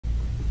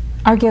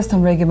Our guest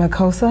on Reggae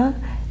Makossa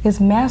is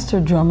master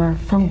drummer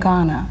from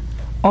Ghana,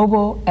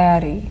 Obo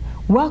Addy.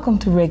 Welcome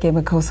to Reggae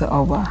Makossa,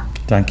 Obo.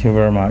 Thank you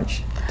very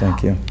much.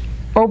 Thank you.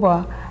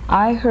 Obo,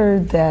 I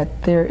heard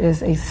that there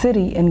is a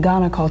city in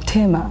Ghana called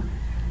Tema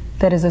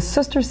that is a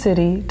sister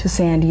city to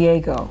San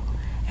Diego.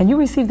 And you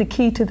received the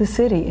key to the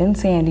city in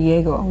San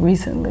Diego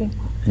recently.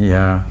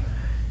 Yeah.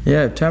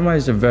 Yeah, Tema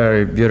is a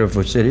very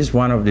beautiful city. It's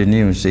one of the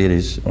new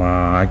cities.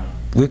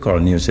 We call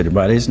it new city,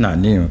 but it's not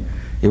new.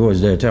 It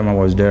was there, Tema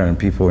was there, and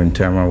people in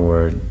Tema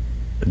were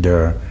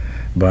there.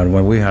 But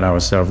when we had our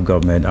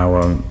self-government,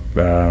 our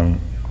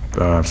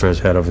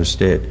first head of the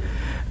state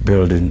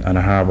building a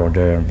harbor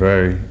there,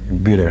 very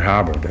beautiful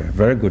harbor there,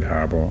 very good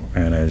harbor,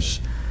 and it's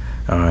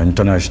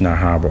international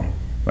harbor.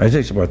 It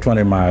takes about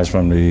 20 miles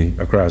from the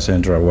Accra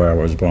Central, where I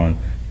was born,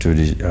 to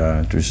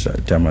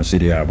the Tema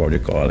City Harbor, they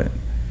call it.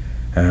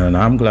 And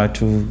I'm glad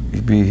to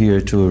be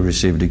here to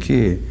receive the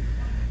key.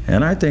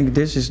 And I think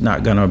this is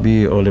not going to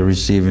be only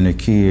receiving the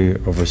key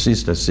of a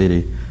sister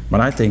city,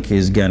 but I think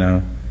it's going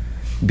to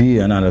be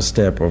another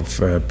step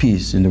of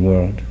peace in the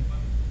world.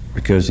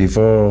 Because if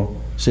all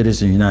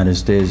cities in the United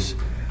States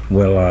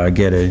will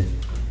get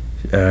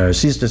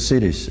sister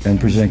cities and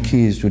present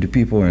keys to the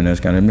people, and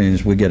that kind of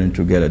means we're getting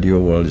together, the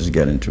whole world is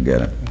getting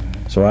together.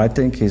 So I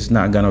think it's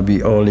not going to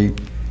be only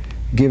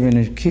giving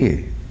a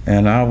key,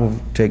 and I will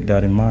take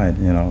that in mind,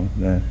 you know.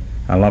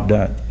 I love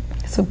that.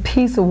 It's a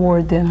peace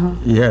award then, huh?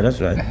 Yeah,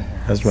 that's right.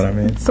 That's what I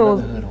mean. So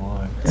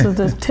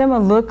does Tema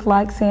look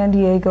like San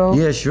Diego?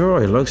 Yeah,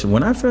 sure, it looks.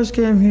 When I first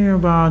came here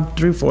about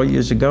 3 or 4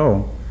 years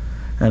ago,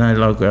 and I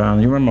look, you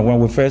remember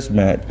when we first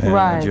met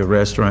at your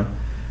restaurant?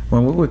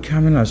 When we were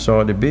coming, I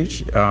saw the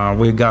beach.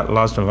 We got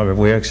lost a little bit.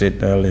 We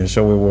exited earlier,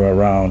 so we were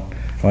around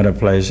other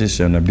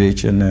places on the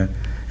beach, and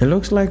it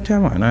looks like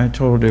Tema. And I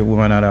told the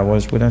woman that I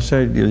was with, I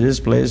said, this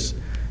place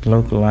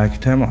looked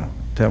like Tema.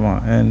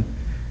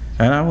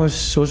 And I was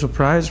so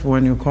surprised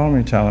when you called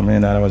me telling me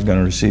that I was going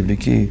to receive the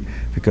key,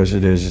 because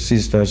there's a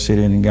sister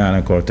city in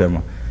Ghana called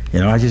Tema.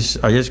 You know, I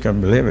just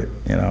can't believe it.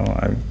 You know,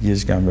 I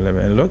just can't believe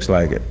it. It looks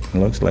like it. It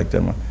looks like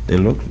Tema.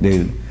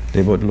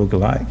 They both look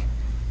alike.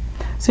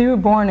 So you were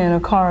born in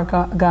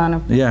Accra,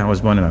 Ghana? Yeah, I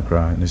was born in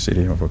Accra, in the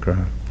city of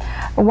Accra.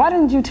 Why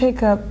didn't you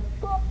take up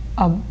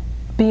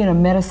being a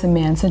medicine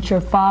man? Since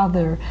your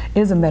father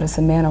is a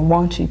medicine man, a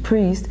Wanchi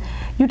priest,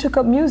 you took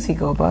up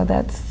music, Obo.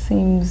 That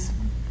seems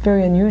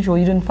very unusual.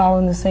 You didn't follow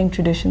in the same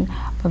tradition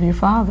of your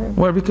father.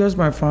 Well, because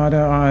my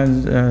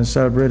father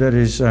celebrated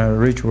his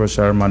ritual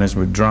ceremonies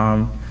with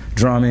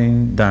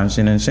drumming,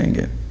 dancing, and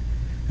singing.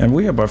 And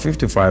we are about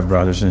 55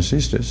 brothers and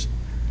sisters.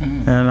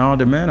 Mm-hmm. And all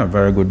the men are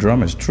very good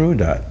drummers, true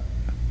that.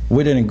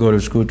 We didn't go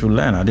to school to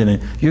learn.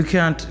 You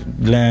can't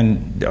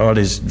learn all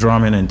this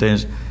drumming and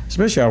things,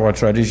 especially our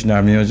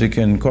traditional music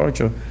and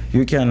culture.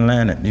 You can't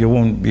learn it. You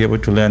won't be able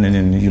to learn it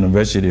in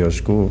university or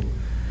school.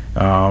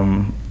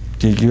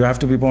 You have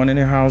to be born in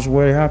a house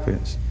where it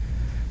happens.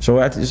 So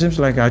it seems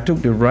like I took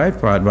the right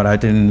part, but I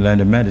didn't learn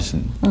the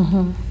medicine.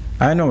 Mm-hmm.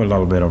 I know a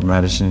little bit of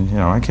medicine. You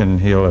know, I can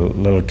heal a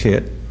little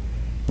kid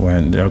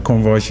when there's a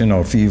convulsion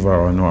or fever,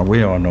 or no,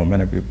 we all know,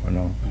 many people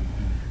know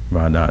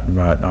about that.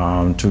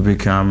 But to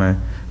become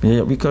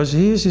because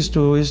his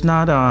is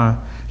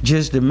not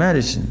just the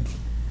medicine.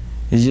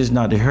 It's just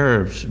not the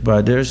herbs,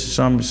 but there's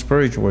some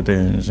spiritual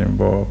things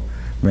involved.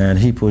 Man,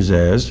 he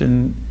possessed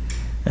and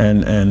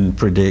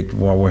predict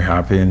what will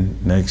happen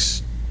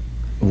next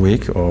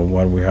week or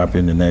what will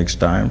happen the next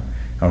time,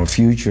 our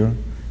future,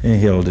 and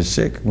heal the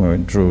sick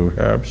through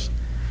herbs.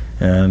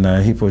 And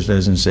he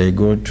possessed and say,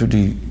 go to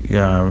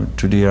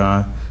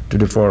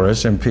the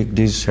forest and pick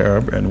this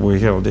herb, and we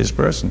heal this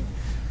person.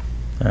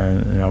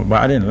 But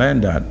I didn't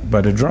learn that.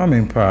 But the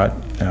drumming part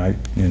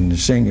and the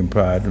singing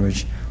part,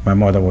 which my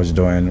mother was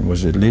doing,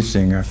 was the lead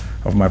singer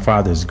of my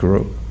father's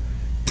group.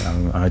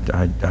 I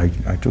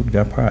took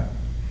that part.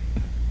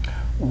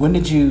 When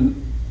did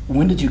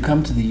you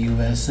come to the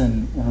U.S.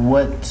 and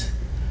what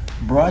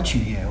brought you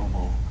here,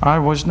 Obo? I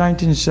was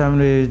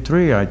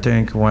 1973, I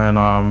think, when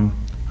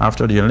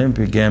after the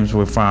Olympic Games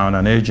we found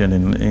an agent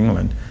in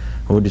England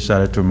who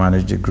decided to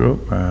manage the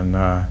group, and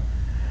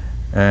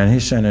he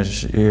sent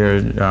us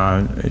here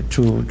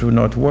to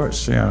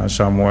Northwest,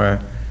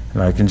 somewhere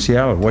like in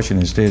Seattle,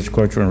 Washington State's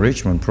cultural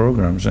enrichment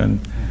programs, and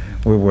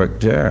we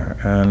worked there,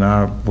 and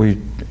we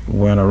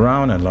went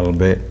around a little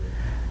bit.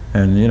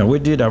 And we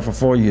did that for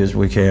 4 years.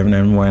 We came and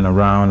then went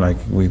around, like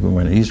we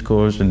went East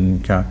Coast,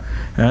 and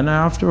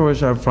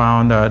afterwards I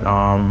found that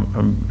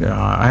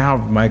I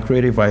have my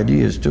creative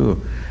ideas too.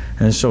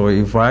 And so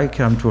if I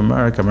come to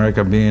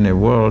America being a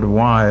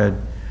worldwide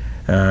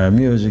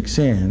music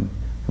scene,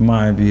 I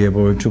might be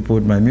able to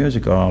put my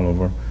music all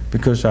over,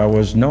 because I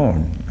was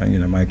known.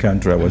 My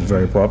country, I was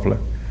very popular.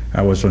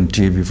 I was on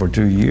TV for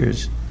 2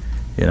 years,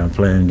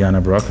 playing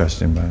Ghana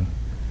Broadcasting Band.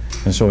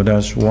 And so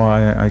that's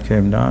why I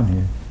came down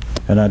here.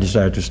 And I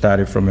decided to start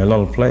it from a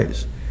little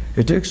place.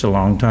 It takes a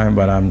long time,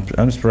 but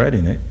I'm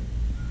spreading it.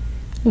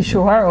 You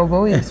sure are,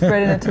 Obo. You're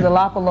spreading it to the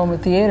La Paloma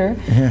Theater.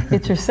 Yeah.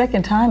 It's your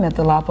second time at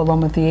the La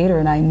Paloma Theater,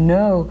 and I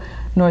know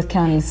North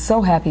County is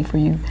so happy for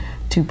you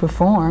to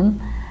perform.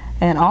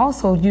 and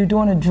also you're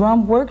doing a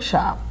drum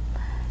workshop,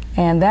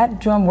 and that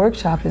drum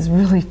workshop is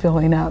really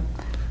filling up.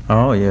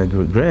 Oh yeah,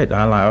 great.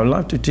 I would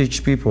love to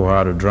teach people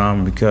how to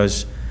drum,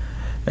 because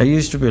it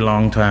used to be a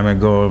long time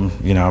ago,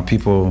 you know,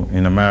 people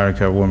in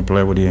America wouldn't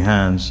play with their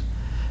hands.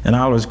 And I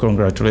always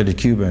congratulate the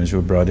Cubans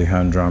who brought the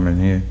hand drum in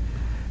here,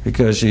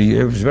 because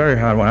it was very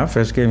hard. When I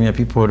first came here,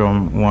 people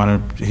don't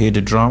want to hit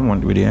the drum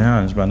with their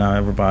hands, but now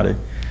everybody.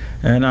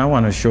 And I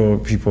want to show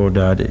people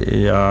that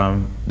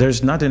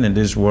there's nothing in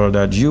this world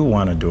that you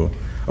want to do,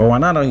 or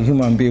another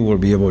human being will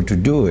be able to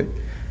do it,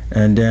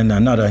 and then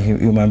another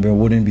human being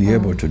wouldn't be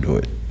able to do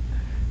it.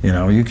 You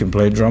know, you can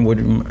play drum with,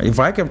 if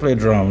I can play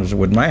drums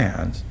with my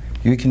hands,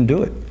 you can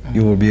do it.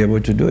 You will be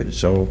able to do it.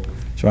 So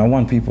I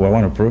want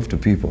to prove to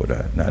people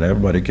that not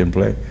everybody can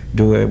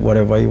do it,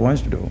 whatever he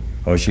wants to do,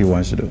 or she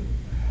wants to do.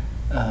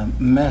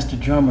 Master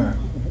Drummer,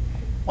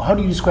 how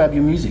do you describe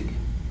your music?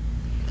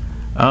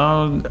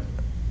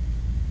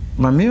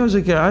 My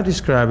music, I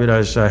describe it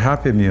as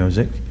happy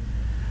music.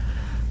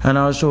 And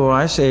also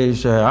I say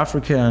it's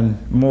African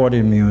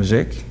modern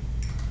music,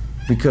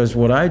 because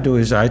what I do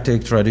is I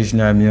take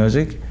traditional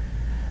music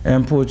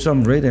and put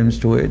some rhythms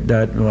to it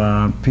that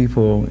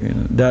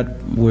that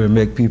will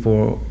make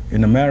people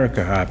in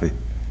America happy.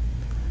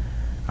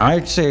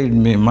 I'd say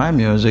my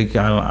music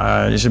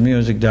is a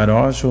music that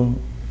also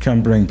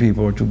can bring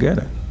people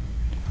together,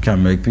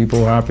 can make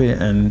people happy,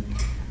 and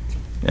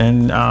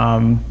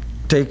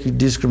take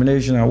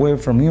discrimination away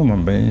from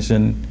human beings,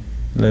 and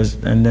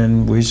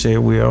then we say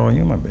we are all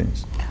human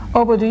beings.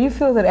 Oh, but do you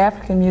feel that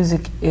African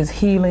music is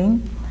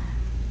healing?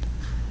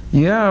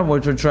 Yeah, well,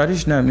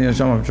 traditional music,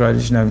 some of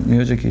traditional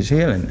music is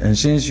healing, and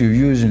since you're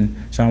using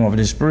some of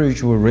the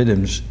spiritual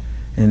rhythms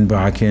in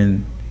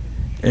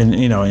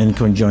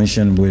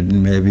conjunction with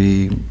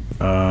maybe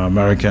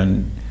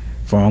American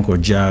funk or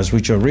jazz,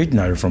 which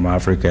originated from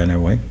Africa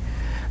anyway,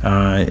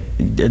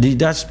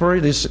 that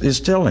spirit is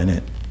still in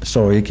it,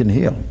 so it can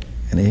heal,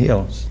 and it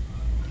heals.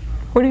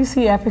 Where do you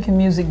see African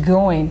music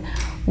going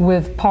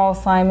with Paul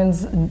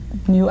Simon's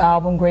new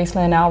album,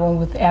 Graceland album,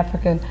 with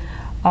African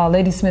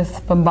Lady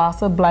Smith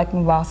Mombasa, Black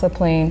Mombasa,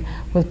 playing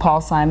with Paul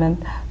Simon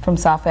from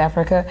South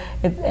Africa,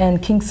 and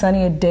King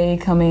Sunny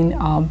Ade coming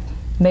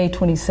May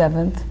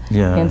 27th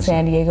in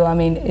San Diego? I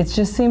mean, it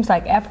just seems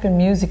like African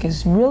music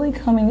is really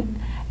coming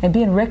and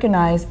being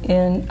recognized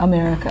in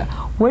America.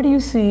 Where do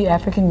you see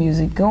African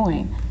music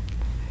going?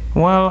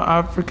 Well,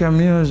 African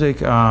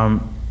music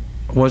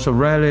was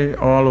already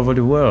all over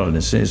the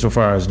world, so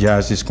far as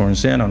jazz is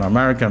concerned and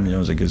American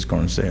music is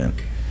concerned.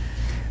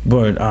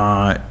 But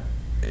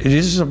it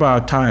is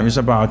about time. It's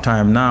about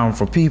time now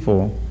for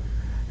people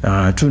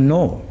to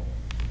know.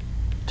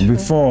 True.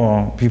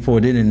 Before, people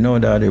didn't know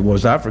that it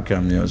was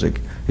African music.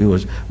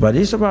 But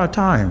it's about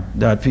time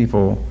that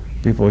people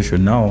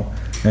should know,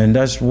 and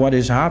that's what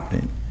is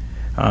happening.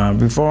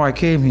 Before I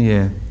came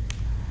here,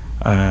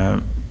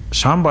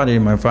 somebody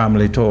in my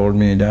family told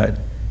me that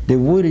they're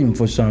waiting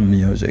for some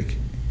music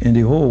in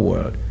the whole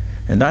world,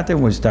 and that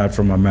thing will start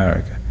from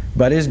America.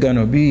 But it's going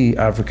to be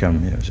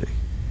African music,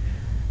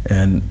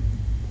 and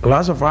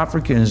lots of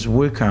Africans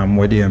will come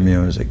with their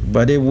music,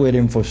 but they're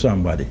waiting for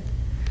somebody.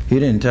 He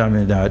didn't tell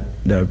me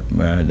that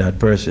that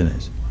person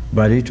is,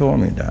 but he told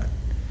me that.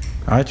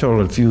 I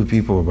told a few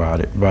people about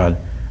it, but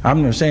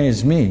I'm not saying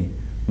it's me,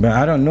 but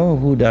I don't know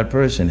who that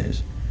person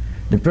is.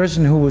 The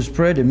person who will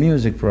spread the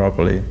music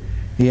properly,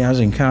 he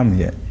hasn't come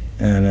yet,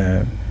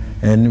 and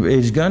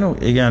it's gonna,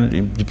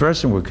 again, the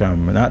person will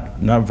come,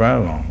 not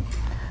very long,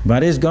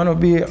 but it's gonna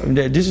be.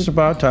 This is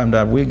about time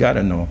that we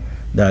gotta know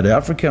that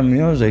African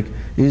music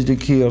is the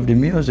key of the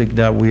music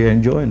that we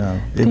enjoy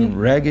now. Even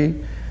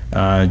reggae,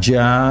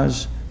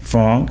 jazz,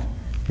 funk,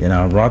 you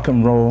know, rock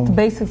and roll. The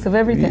basics of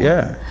everything.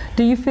 Yeah.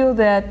 Do you feel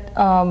that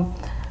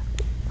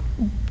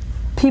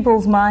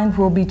people's minds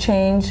will be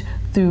changed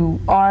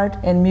through art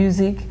and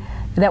music?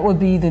 That would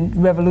be the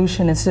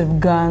revolution instead of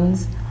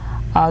guns.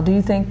 Do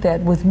you think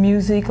that with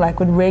music, like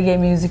with reggae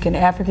music and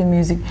African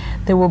music,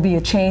 there will be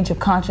a change of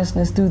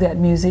consciousness through that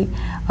music?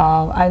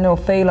 I know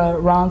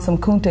Fela Ransom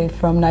Kunte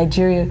from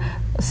Nigeria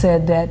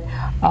said that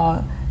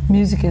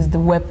music is the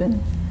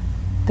weapon.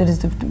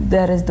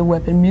 That is the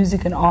weapon.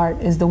 Music and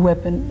art is the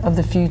weapon of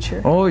the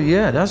future. Oh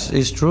yeah,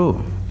 it's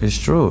true. It's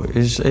true.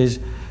 It's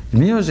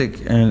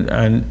music,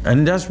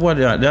 and that's what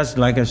that's,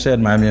 like I said,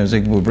 my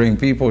music will bring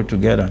people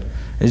together.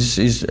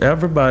 It's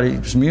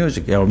everybody's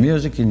music. Our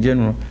music in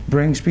general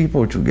brings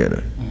people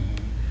together.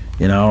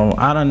 You know,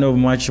 I don't know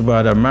much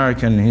about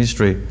American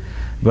history,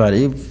 but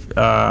if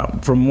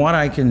from what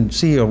I can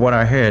see or what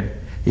I heard,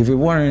 if it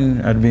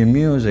weren't had been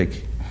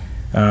music,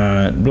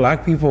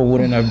 black people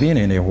wouldn't have been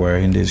anywhere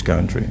in this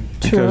country.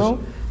 Because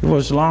it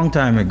was a long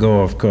time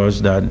ago, of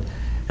course, that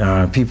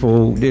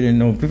people didn't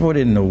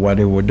know what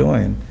they were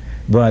doing.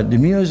 But the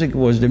music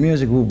was the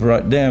music who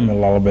brought them a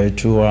little bit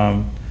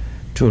to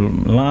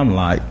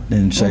limelight,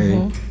 and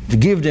say, to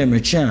give them a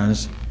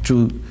chance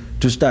to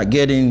start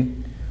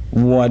getting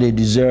what they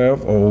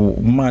deserve, or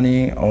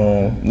money,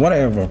 or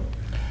whatever.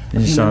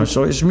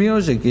 So it's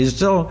music. It's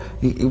still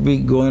it'll be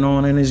going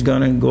on, and it's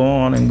gonna go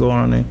on and go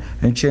on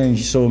and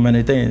change so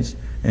many things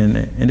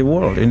in the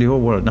world, in the whole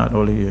world, not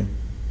only here.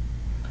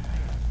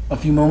 A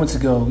few moments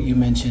ago, you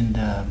mentioned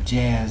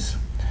jazz.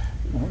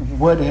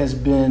 What has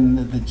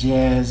been the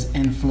jazz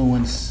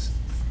influence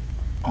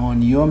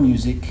on your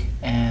music,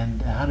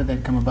 and how did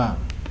that come about?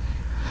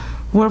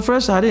 Well,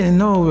 first I didn't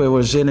know there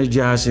was any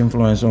jazz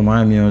influence on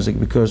my music,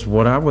 because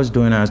what I was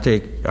doing, I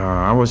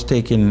was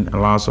taking a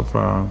lot of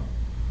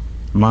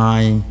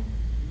my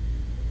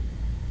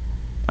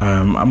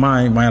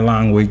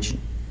language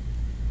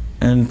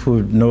and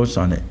put notes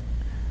on it,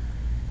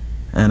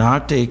 and I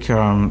take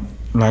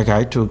like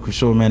I took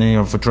so many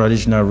of the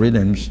traditional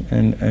rhythms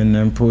and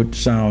then put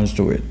sounds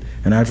to it,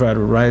 and I try to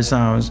write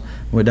sounds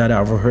that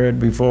I've heard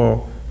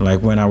before,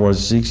 like when I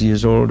was 6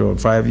 years old or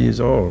 5 years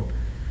old.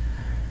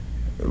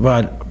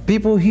 But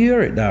people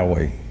hear it that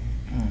way,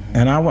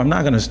 and I'm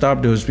not going to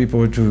stop those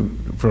people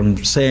from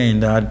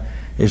saying that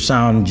it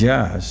sounds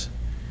jazz,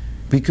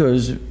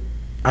 because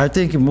I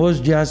think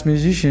most jazz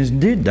musicians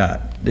did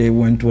that. They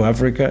went to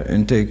Africa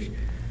and take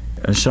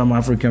some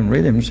African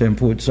rhythms and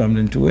put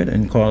something to it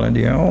and call it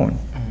their own.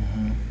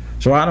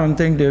 So I don't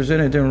think there's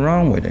anything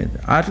wrong with it.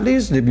 At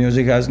least the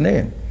music has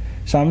name,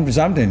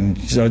 something.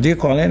 So they're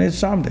calling it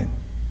something.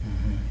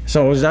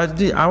 So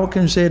I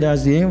can say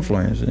that's the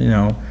influence. You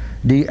know,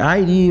 the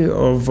idea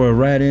of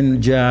writing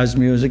jazz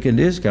music in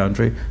this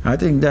country, I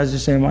think that's the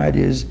same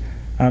ideas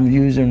I'm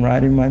using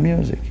writing my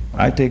music.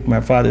 I take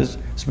my father's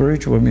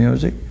spiritual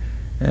music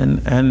and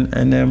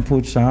then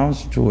put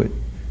sounds to it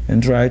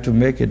and try to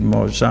make it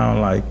more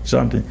sound like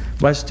something,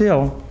 but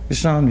still it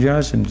sounds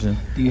jazz. Do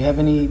you have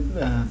any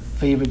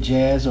favorite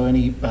jazz or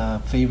any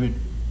favorite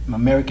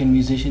American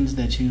musicians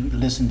that you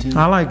listen to?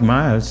 I like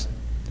Miles.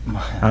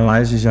 I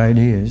like his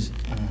ideas.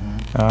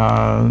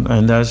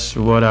 And that's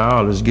what I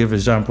always give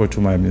example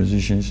to my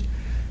musicians.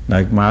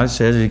 Like Miles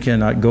says, he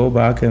cannot go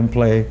back and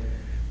play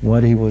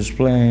what he was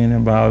playing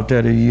about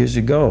 30 years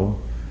ago.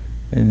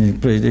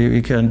 And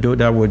he can do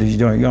that with these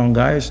young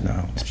guys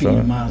now. Speaking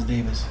of Miles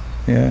Davis.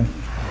 Yeah,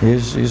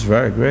 he's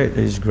very great.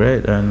 He's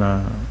great. And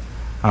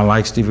I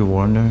like Stevie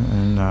Wonder,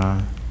 and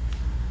I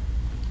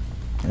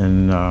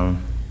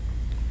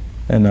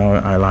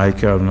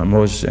like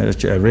most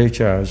Ray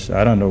Charles.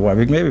 I don't know why,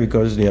 maybe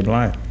because they're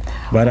blind,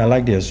 but I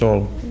like their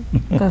soul.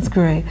 That's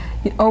great.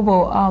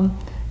 Obo,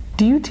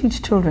 do you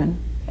teach children?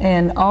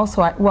 And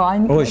also,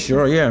 oh,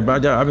 sure, yeah,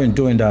 but I've been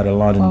doing that a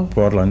lot in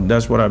Portland.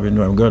 That's what I've been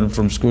doing. I'm going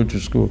from school to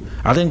school.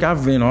 I think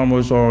I've been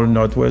almost all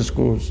Northwest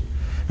schools.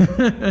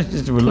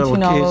 With little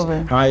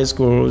kids, high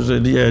schools,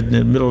 the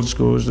middle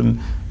schools, and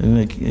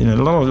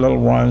little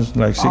ones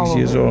like 6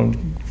 years old,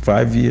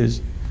 5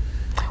 years.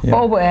 Yeah.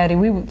 Obo Addy,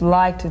 we would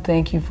like to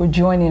thank you for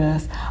joining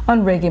us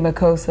on Reggae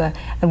Makossa,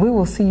 and we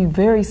will see you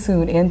very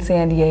soon in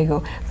San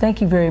Diego.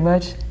 Thank you very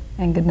much,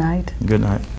 and good night. Good night.